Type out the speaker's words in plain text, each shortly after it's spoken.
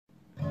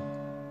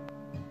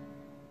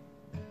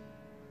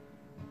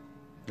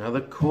Now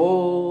the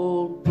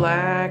cold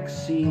black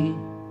sea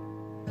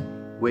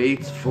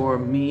waits for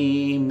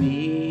me,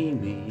 me,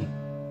 me.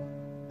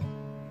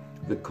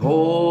 The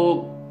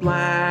cold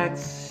black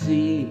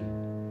sea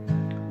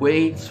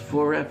waits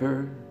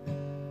forever.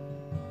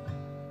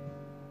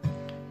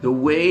 The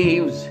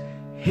waves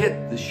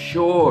hit the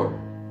shore,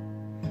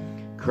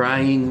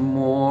 crying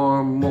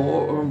more,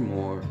 more,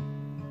 more.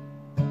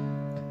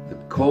 The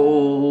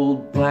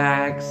cold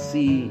black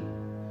sea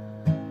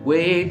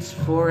waits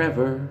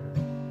forever.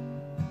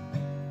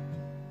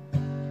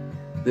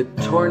 The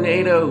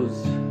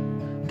tornadoes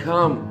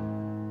come,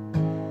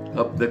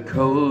 up the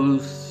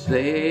coast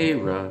they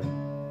run.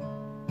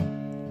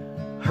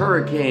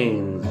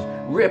 Hurricanes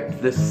rip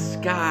the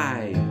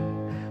sky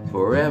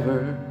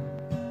forever.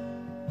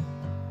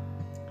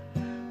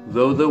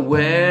 Though the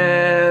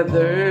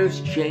weathers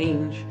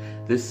change,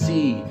 the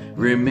sea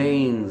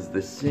remains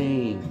the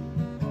same.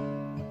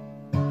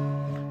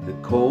 The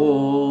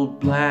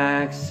cold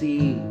black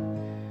sea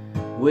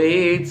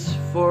waits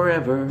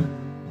forever.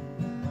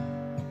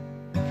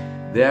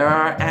 There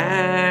are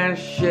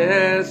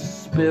ashes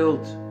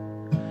spilt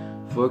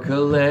for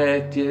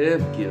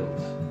collective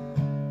guilt.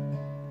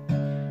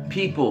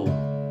 People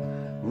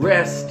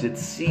rest at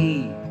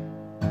sea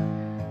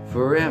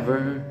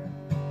forever.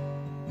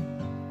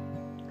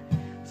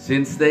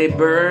 Since they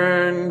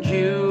burned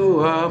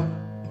you up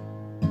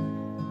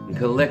and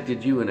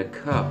collected you in a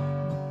cup,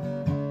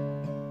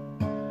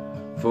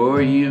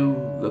 for you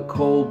the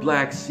cold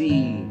black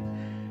sea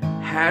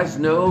has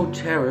no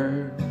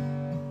terror.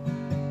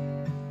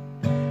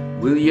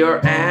 Will your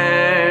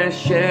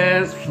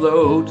ashes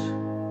float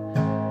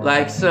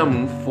like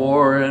some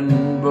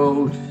foreign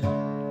boat,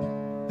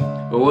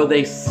 or will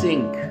they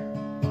sink,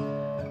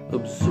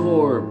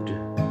 absorbed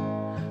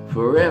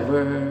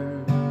forever?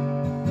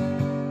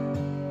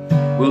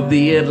 Will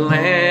the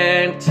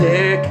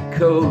Atlantic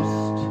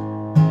coast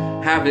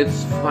have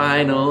its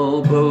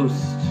final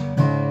boast?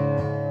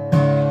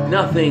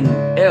 Nothing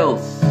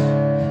else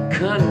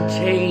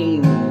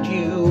contained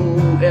you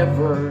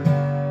ever.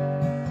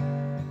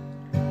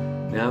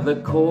 Now the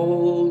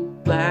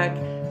cold black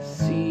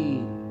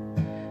sea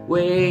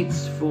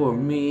waits for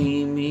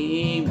me,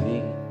 me,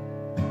 me.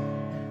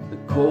 The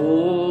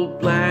cold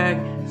black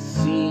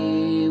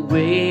sea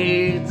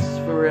waits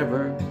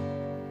forever.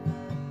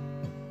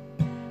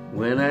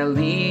 When I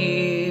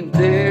leave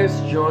this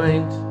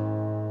joint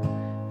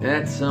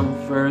at some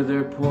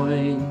further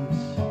point,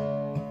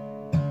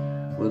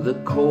 will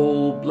the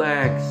cold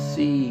black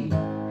sea,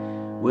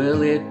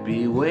 will it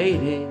be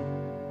waiting?